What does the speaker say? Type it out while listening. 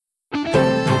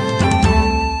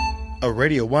a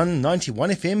Radio 1 91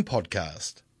 FM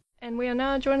podcast. And we are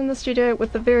now joined in the studio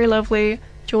with the very lovely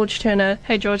George Turner.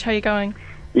 Hey George, how are you going?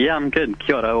 Yeah, I'm good.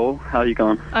 Kia ora all. How are you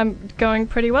going? I'm going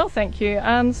pretty well, thank you.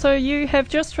 So you have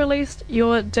just released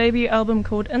your debut album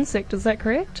called Insect, is that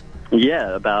correct?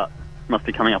 Yeah, must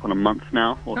be coming up on a month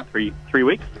now, or three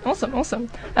weeks. Awesome.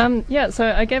 So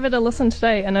I gave it a listen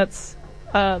today, and it's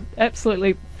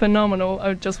absolutely phenomenal.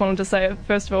 I just wanted to say it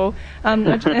first of all.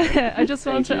 I just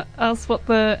wanted to ask what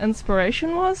the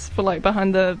inspiration was for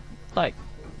behind the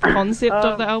concept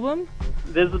of the album.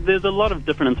 There's a lot of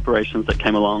different inspirations that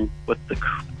came along with the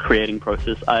creating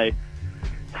process. I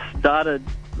started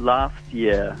last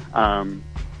year.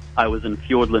 I was in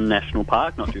Fiordland National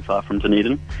Park, not too far from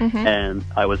Dunedin, and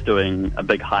I was doing a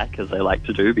big hike, as I like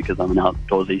to do because I'm an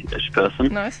outdoorsy-ish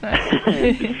person. Nice.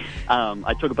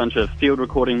 I took a bunch of field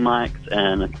recording mics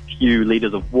and a few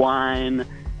litres of wine,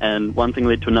 and one thing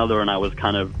led to another, and I was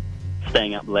kind of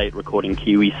staying up late recording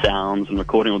Kiwi sounds and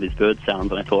recording all these bird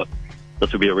sounds, and I thought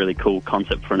this would be a really cool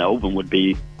concept for an album, would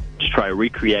be to try to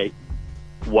recreate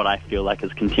what I feel like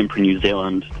is contemporary New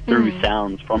Zealand through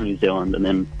sounds from New Zealand, and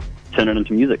then turn it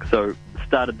into music. So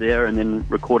started there, and then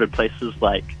recorded places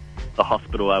like the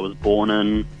hospital I was born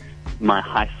in, my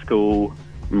high school,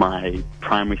 my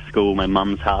primary school, my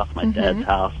mum's house, my dad's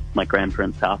house, my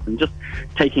grandparents' house, and just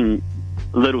taking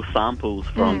little samples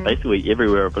from basically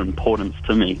everywhere of importance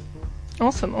to me.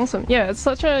 Awesome. Yeah, it's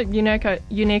such a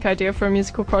unique idea for a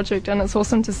musical project, and it's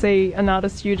awesome to see an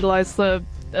artist utilise the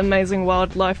amazing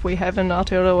wildlife we have in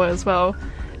Aotearoa as well.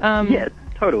 Yeah,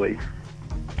 totally.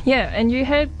 Yeah, and you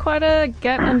had quite a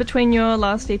gap in between your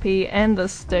last EP and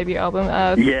this debut album.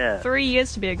 3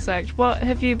 years to be exact. What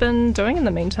have you been doing in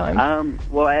the meantime?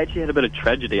 Well, I actually had a bit of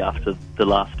tragedy after the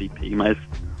last EP. My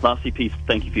last EP,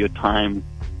 Thank You For Your Time,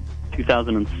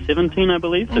 2017, I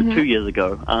believe, so 2 years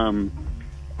ago.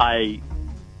 I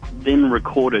then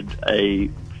recorded a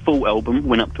full album,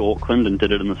 went up to Auckland and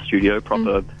did it in the studio,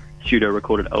 proper studio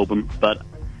recorded album, but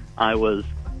I was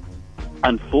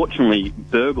unfortunately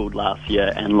burgled last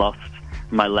year and lost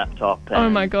my laptop and oh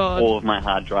my God. all of my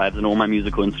hard drives and all my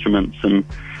musical instruments and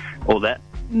all that.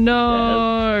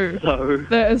 No. So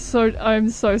that is so...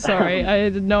 I'm so sorry. I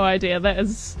had no idea. That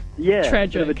is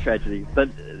tragic. A bit of a tragedy. But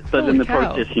Holy in the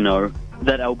cow. process,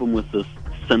 that album was this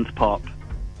synth pop,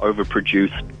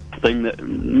 overproduced thing that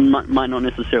might not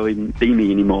necessarily be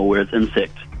me anymore, whereas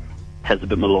Insect has a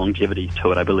bit more longevity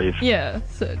to it, I believe. Yeah.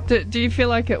 So do you feel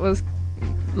like it was...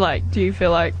 do you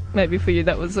feel like maybe for you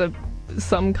that was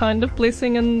some kind of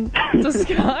blessing in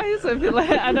disguise? I feel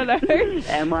I don't know.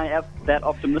 Am I that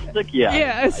optimistic? Yeah.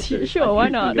 Yeah, sure, why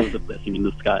not? It was a blessing in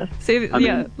disguise. See,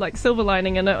 silver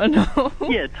lining in it and all.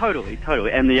 Yeah, totally.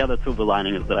 And the other silver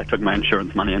lining is that I took my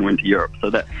insurance money and went to Europe, so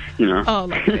that, Oh,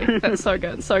 lovely. That's so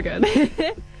good.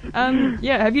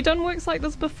 Have you done works like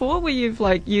this before, where you've,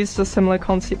 used a similar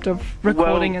concept of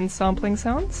recording and sampling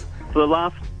sounds? For the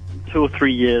last 2 or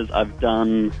 3 years, I've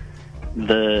done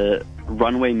the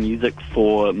runway music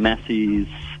for Massey's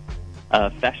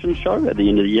fashion show at the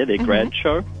end of the year, their grad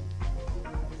show.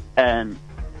 And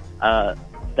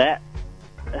that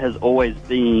has always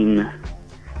been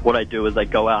what I do, is I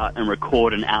go out and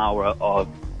record an hour of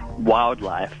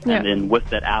wildlife, and then with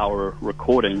that hour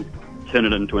recording, turn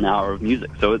it into an hour of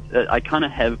music. So I kind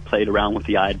of have played around with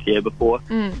the idea before,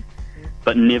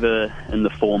 but never in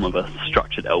the form of a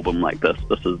structured album like this.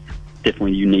 This is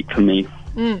definitely unique for me.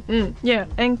 Yeah,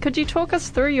 and could you talk us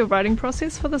through your writing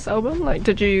process for this album?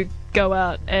 Did you go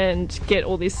out and get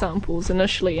all these samples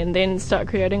initially and then start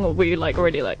creating, or were you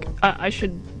already I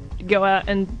should go out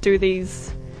and do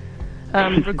these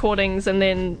recordings and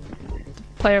then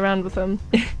play around with them?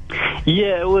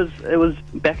 Yeah, it was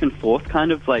back and forth,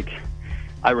 kind of.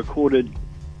 I recorded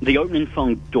the opening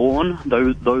song, Dawn.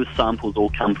 Those samples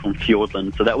all come from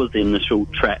Fiordland, so that was the initial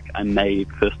track I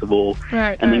made, first of all.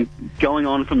 And then going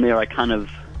on from there, I kind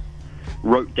of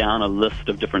wrote down a list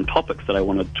of different topics that I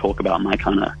wanted to talk about, my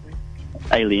kind of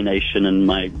alienation and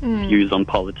my views on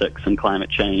politics and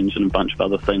climate change and a bunch of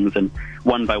other things, and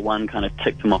one by one kind of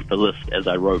ticked them off the list as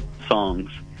I wrote songs.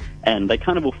 And they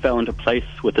kind of all fell into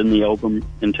place within the album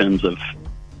in terms of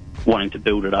wanting to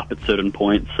build it up at certain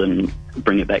points and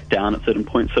bring it back down at certain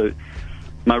points. So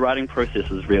my writing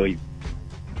process is really,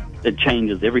 it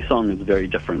changes. Every song is very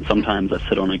different. Sometimes I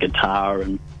sit on a guitar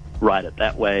and write it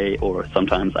that way, or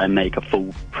sometimes I make a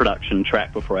full production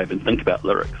track before I even think about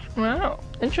lyrics. Wow,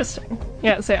 interesting.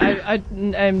 Yeah, so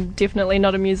I'm definitely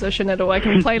not a musician at all. I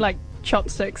can play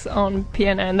chopsticks on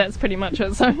piano, and that's pretty much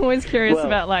it. So I'm always curious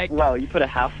about Well, you put a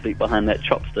house beat behind that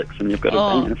chopsticks and you've got a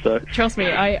banger, so... Trust me,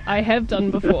 I have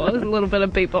done before a little bit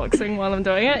of beatboxing while I'm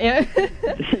doing it, yeah.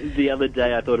 The other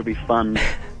day I thought it'd be fun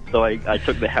So I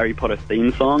took the Harry Potter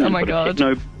theme song and my put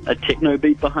God. a techno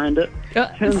beat behind it.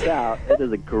 Turns Uh, out it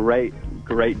is a great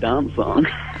dance song.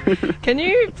 Can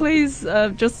you please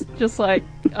just like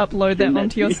upload that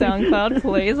onto your SoundCloud,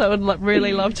 please? I would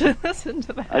really love to listen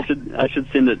to that. I should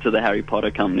send it to the Harry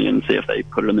Potter company and see if they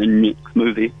put it in the next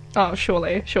movie. Oh,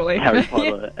 surely. Harry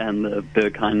Potter and the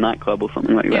Berghain nightclub or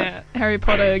something like that. Yeah, Harry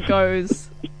Potter goes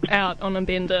out on a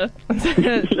bender.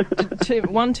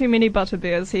 One too many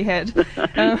butterbeers he had.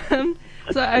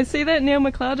 So I see that Neil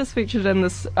McLeod is featured in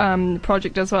this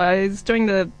project as well. He's doing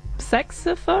the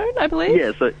saxophone, I believe?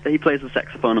 Yeah, so he plays the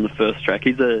saxophone on the first track.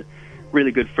 He's a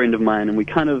really good friend of mine, and we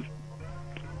kind of...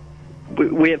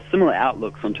 We have similar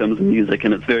outlooks in terms of music,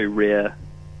 and it's very rare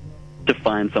to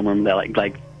find someone that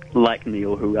like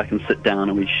Neil, who I can sit down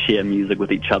and we share music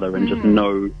with each other and just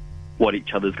know what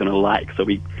each other's going to like. So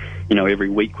we, every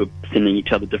week we're sending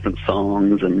each other different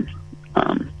songs and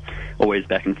always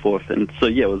back and forth. And so,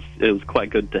 yeah, it was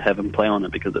quite good to have him play on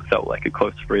it because it felt like a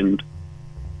close friend,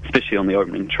 especially on the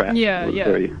opening track. Yeah,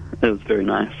 it was very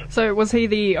nice. So was he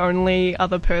the only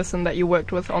other person that you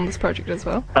worked with on this project as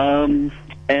well?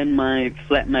 And my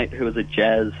flatmate, who was a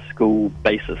jazz school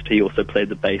bassist, he also played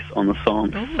the bass on the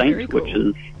song very Saint, cool. which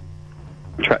is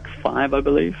track 5, I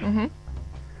believe. Mm-hmm.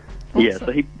 Yeah,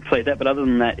 so he played that, but other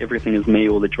than that, everything is me,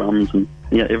 all the drums, and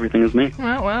everything is me.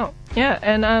 Wow. Yeah,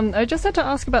 and I just had to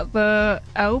ask about the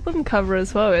album cover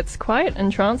as well. It's quite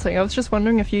entrancing. I was just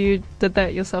wondering if you did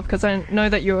that yourself, because I know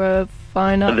that you're a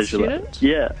fine arts student.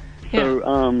 Yeah.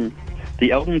 So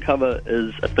the album cover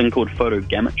is a thing called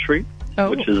photogrammetry,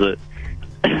 which is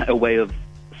a way of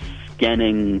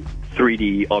scanning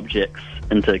 3D objects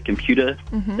into computer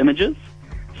images.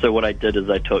 So what I did is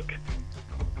I took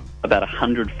about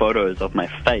 100 photos of my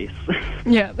face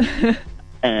Yeah.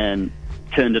 and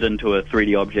turned it into a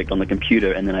 3D object on the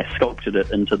computer, and then I sculpted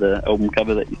it into the album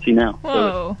cover that you see now.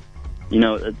 Whoa.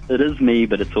 So, it is me,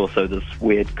 but it's also this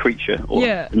weird creature or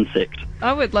insect.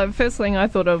 I would first thing I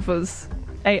thought of was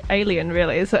alien,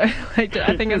 really. So I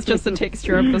think it's just the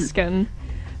texture of the skin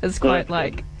is quite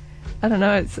I don't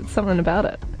know, it's something about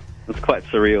it. It's quite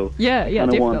surreal. Yeah,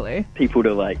 Kinda definitely. Want people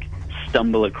to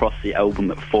stumble across the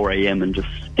album at 4 a.m. and just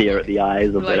stare at the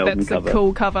eyes of that album cover. That's a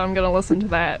cool cover, I'm going to listen to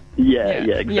that. Yeah,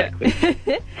 exactly.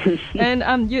 Yeah.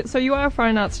 And so you are a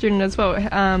fine art student as well.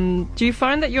 Do you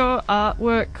find that your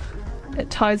artwork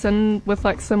ties in with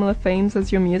similar themes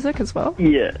as your music as well?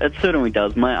 Yeah, it certainly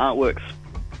does. My artwork's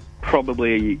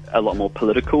probably a lot more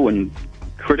political and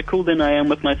critical than I am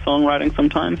with my songwriting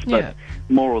sometimes, but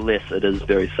more or less it is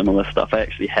very similar stuff. I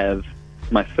actually have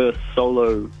my first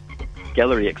solo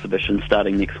gallery exhibition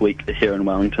starting next week here in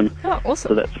Wellington. Oh, awesome.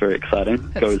 So that's very exciting.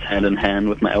 Goes hand in hand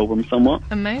with my album somewhat.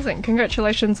 Amazing.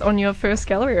 Congratulations on your first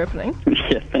gallery opening.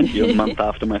 Yeah, thank you. A month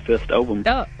after my first album.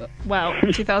 Oh, wow.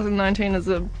 2019 is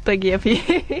a big year for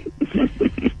you.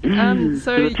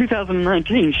 So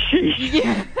 2019, sheesh.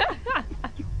 Yeah.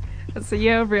 It's a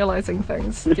year of realizing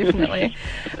things, definitely.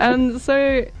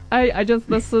 So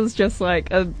this is just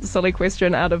a silly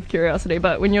question out of curiosity,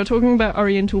 but when you're talking about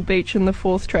Oriental Beach in the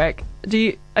 4th track,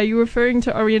 are you referring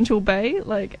to Oriental Bay,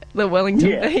 the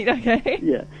Wellington Beach? Okay.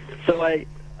 Yeah. So I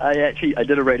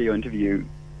did a radio interview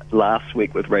last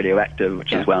week with Radioactive,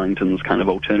 which is Wellington's kind of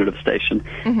alternative station,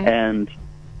 and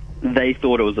they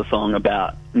thought it was a song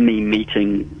about me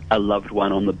meeting a loved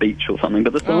one on the beach or something,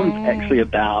 but the song's actually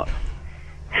about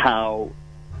how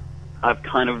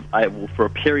for a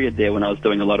period there when I was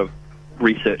doing a lot of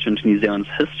research into New Zealand's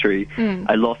history,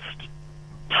 I lost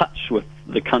touch with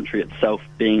the country itself,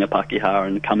 being a Pākehā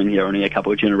and coming here only a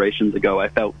couple of generations ago. I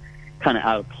felt kind of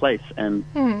out of place, and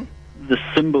the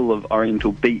symbol of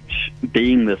Oriental Beach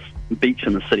being this beach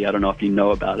in the city, I don't know if you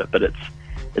know about it, but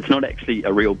it's not actually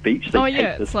a real beach.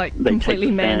 It's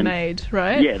completely man-made,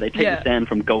 right? Yeah, they take the sand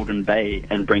from Golden Bay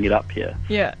and bring it up here.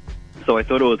 Yeah. So I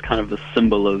thought it was kind of the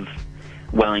symbol of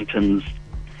Wellington's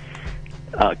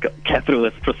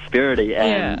capitalist prosperity,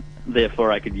 and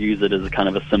therefore I could use it as a kind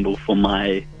of a symbol for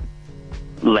my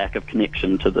lack of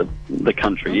connection to the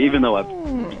country, even though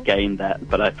I've gained that,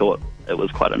 but I thought it was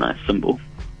quite a nice symbol.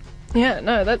 Yeah,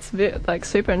 no, that's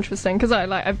super interesting, because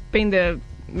I've been there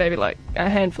maybe a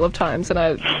handful of times, and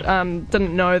I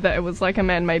didn't know that it was a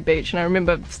man-made beach, and I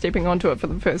remember stepping onto it for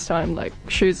the first time,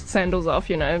 shoes, sandals off,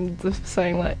 and just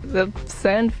saying the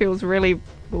sand feels really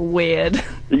weird.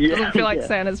 It doesn't feel like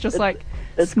sand, it's just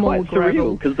it's small quite surreal,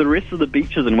 gravel. because the rest of the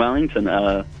beaches in Wellington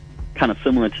are kind of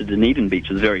similar to Dunedin Beach.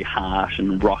 It's very harsh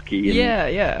and rocky. And,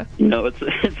 Yeah. You know,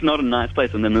 it's not a nice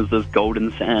place. And then there's this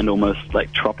golden sand, almost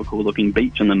like tropical-looking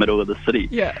beach in the middle of the city.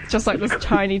 Yeah, just like this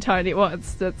tiny, well,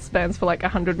 it spans for like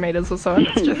 100 meters or so, and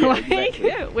it's just like,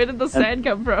 exactly. Where did the sand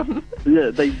come from?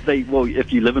 Yeah, well,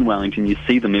 if you live in Wellington, you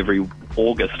see them every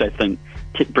August, I think,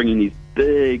 bringing these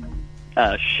big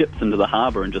ships into the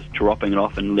harbour and just dropping it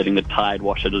off and letting the tide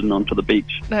wash it in onto the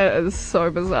beach. That is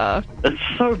so bizarre. It's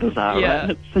so bizarre, Yeah.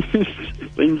 right?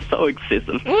 It seems so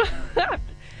excessive.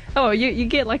 Oh, you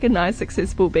get like a nice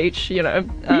accessible beach, you know.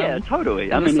 Yeah,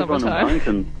 totally. I in the mean, everyone in summertime.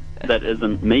 Wellington that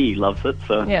isn't me loves it,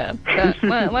 so... Yeah,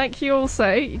 but like you all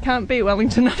say, you can't beat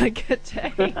Wellington on a good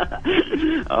day.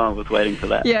 Oh, I was waiting for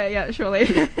that. Yeah, surely.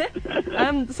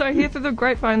 So I hear through the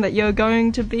grapevine that you're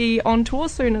going to be on tour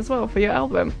soon as well for your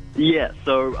album. Yeah,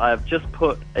 so I've just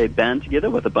put a band together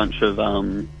with a bunch of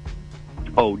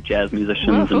old jazz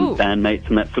musicians Woohoo. and bandmates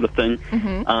and that sort of thing.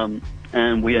 Mm-hmm.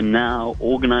 And we are now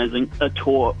organising a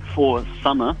tour for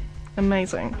summer.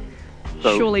 Amazing.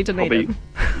 So Surely Dunedin.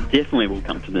 Definitely will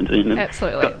come to Dunedin.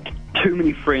 Absolutely. Got too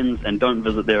many friends and don't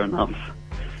visit there enough.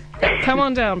 Come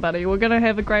on down, buddy. We're going to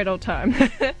have a great old time.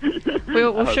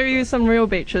 We'll show you some real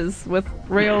beaches with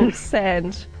real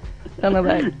sand. None of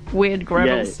that weird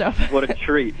gravel stuff. What a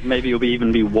treat. Maybe you'll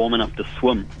even be warm enough to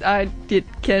swim.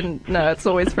 No, it's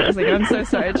always freezing. I'm so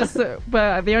sorry. Just,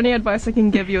 but the only advice I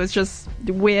can give you is just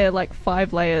wear like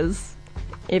 5 layers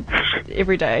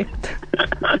every day.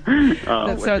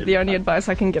 That's the only advice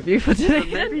I can give you for today.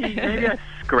 Maybe I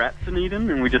scrap Dunedin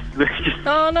and we just...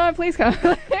 Oh no, please come.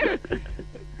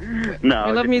 No,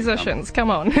 I love musicians. Come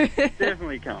on.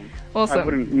 Definitely come. Awesome. I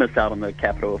wouldn't miss out on the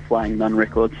capital of Flying Nun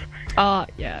Records.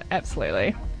 Yeah,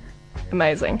 absolutely.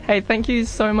 Amazing. Hey, thank you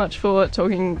so much for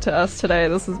talking to us today.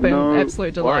 This has been an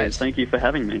absolute delight. Worries. Thank you for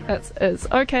having me. It's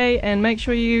okay, and make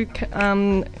sure you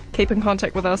keep in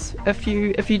contact with us if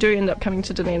you do end up coming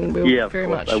to Dunedin. We'll very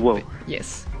much. I will.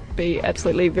 Be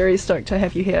absolutely very stoked to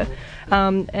have you here.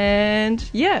 And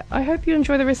yeah, I hope you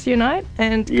enjoy the rest of your night,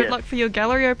 and good luck for your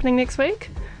gallery opening next week.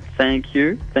 Thank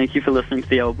you. Thank you for listening to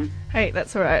the album. Hey,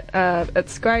 that's all right.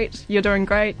 It's great. You're doing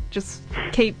great. Just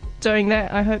keep doing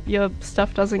that. I hope your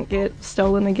stuff doesn't get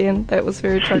stolen again. That was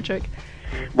very tragic.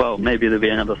 Well, maybe there'll be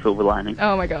another silver lining.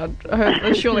 Oh my god.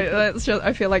 Surely that's just,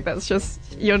 I feel like that's just,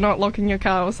 you're not locking your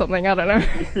car or something. I don't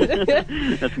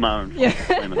know. That's my own fault.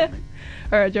 Yeah.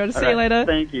 Alright, George, see you later.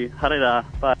 Thank you. Harera.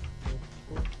 Bye.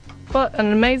 What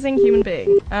an amazing human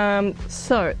being.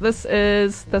 So this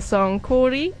is the song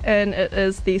Kori, and it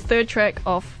is the 3rd track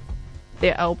off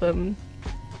their album,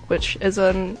 which is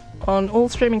on all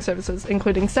streaming services,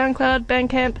 including SoundCloud,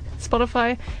 Bandcamp,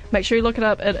 Spotify. Make sure you look it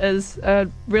up. It is a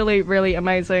really, really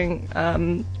amazing,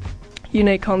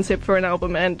 unique concept for an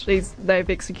album, and they've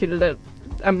executed it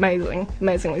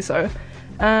amazingly so.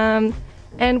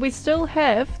 And we still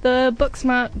have the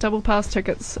Booksmart Double Pass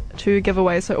tickets to give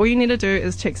away, so all you need to do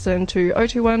is text in to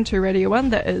 021 to Radio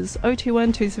 1, that is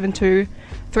 021 272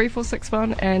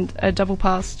 3461, and a double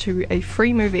pass to a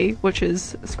free movie, which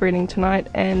is screening tonight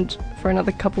and for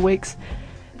another couple weeks,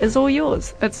 is all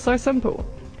yours. It's so simple.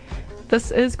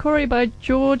 This is Kori by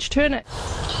George Turner.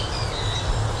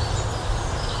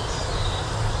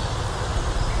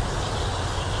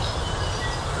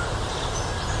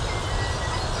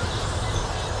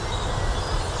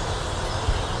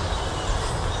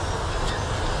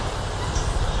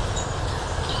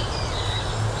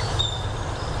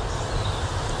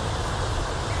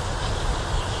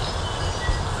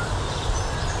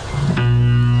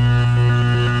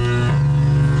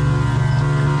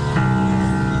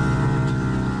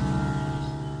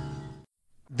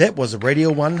 That was a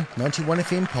Radio 1 91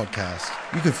 FM podcast.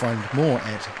 You can find more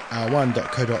at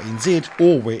r1.co.nz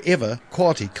or wherever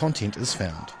quality content is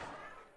found.